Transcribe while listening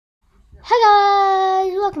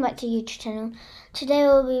welcome back to the YouTube channel. Today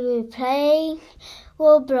we'll be playing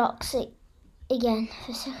Roblox again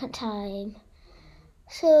for the second time.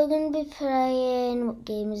 So we're going to be playing, what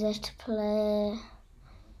game is there to play?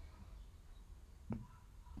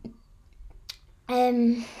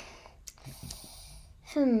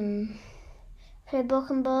 Play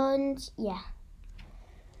Broken Bones? Yeah.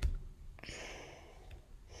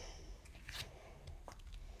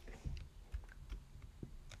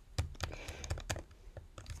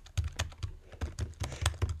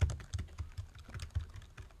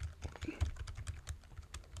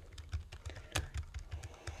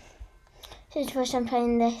 This is the first time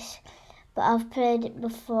playing this, but I've played it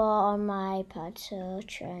before on my iPad, so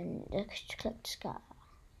click start.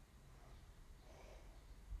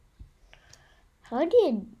 How do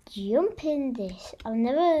you jump in this? I've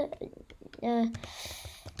never... okay,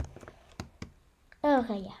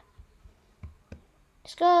 yeah.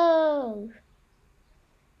 Let's go!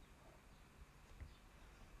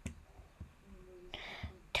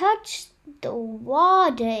 Touch the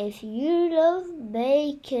water if you love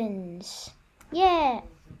bacons. Yeah.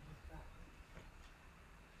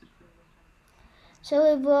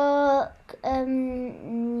 So we broke,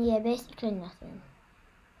 yeah, basically nothing.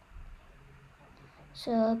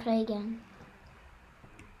 So I'll play again.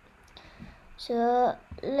 So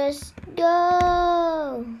let's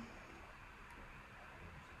go.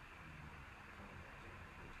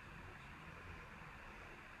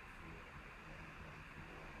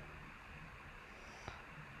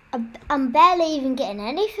 I'm barely even getting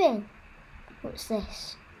anything. What's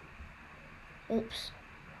this? Oops.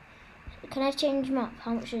 Can I change map?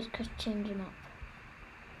 How much does it cost to change a map?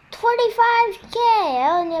 25k!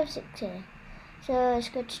 I only have 60. So let's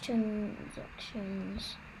go to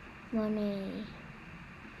transactions. Money.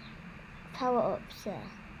 Power ups there.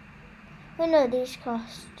 Oh no, these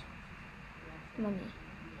cost money.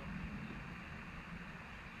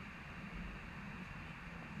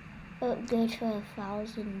 Upgrade for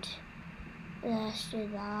 1,000. Let's do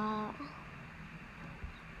that.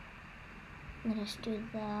 Let's do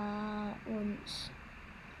that once.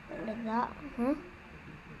 Like that, huh?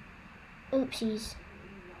 Oopsies.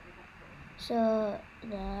 So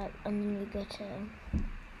that, and then we go to.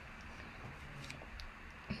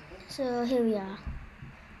 So here we are.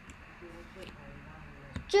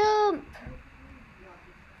 Jump!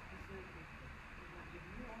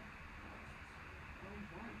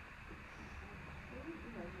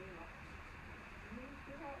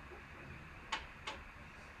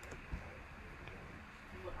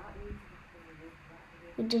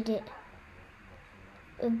 We did it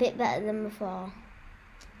a bit better than before.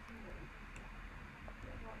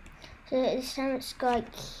 So this time it's like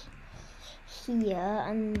here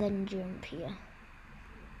and then jump here.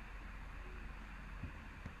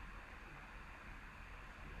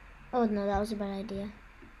 Oh no, that was a bad idea.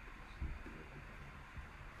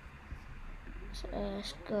 So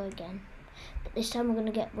let's go again. But this time we're going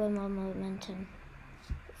to get way more momentum.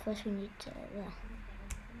 But first we need to there.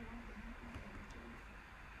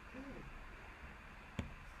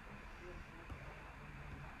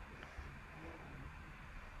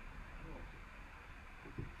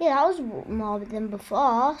 Yeah, that was more than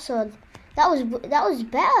before, so that was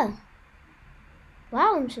better.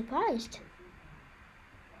 Wow, I'm surprised.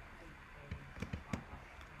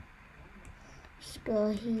 Let's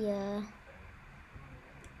go here.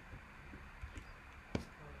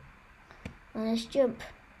 And let's jump.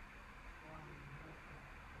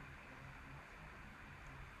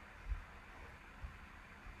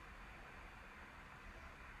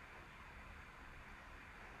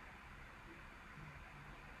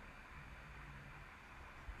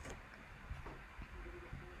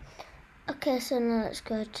 Okay, so now let's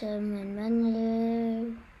go to main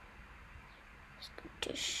menu. Let's go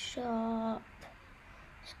to shop.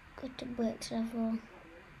 Let's go to bricks level.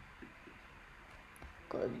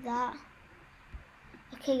 Go with that.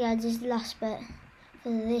 Okay guys, this is the last bit for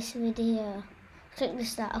this video. Click the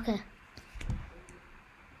start, okay.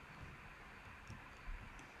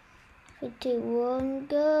 3, 2, 1,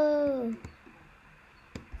 go!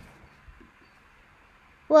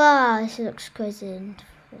 Wow, this looks crazy in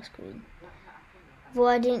full screen. Well,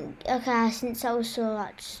 I didn't, okay, since I was so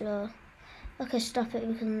slow. Okay, stop it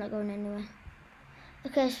because I'm not going anywhere.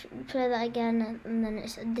 Okay, let's play that again and then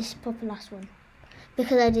this is probably the last one.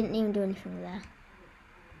 Because I didn't even do anything there.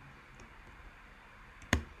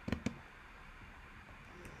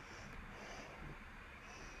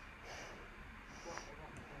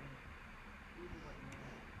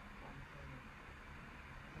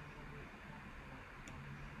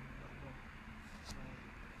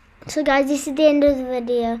 So guys, this is the end of the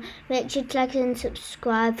video. Make sure to like and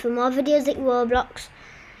subscribe for more videos like Roblox.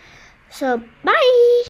 So bye.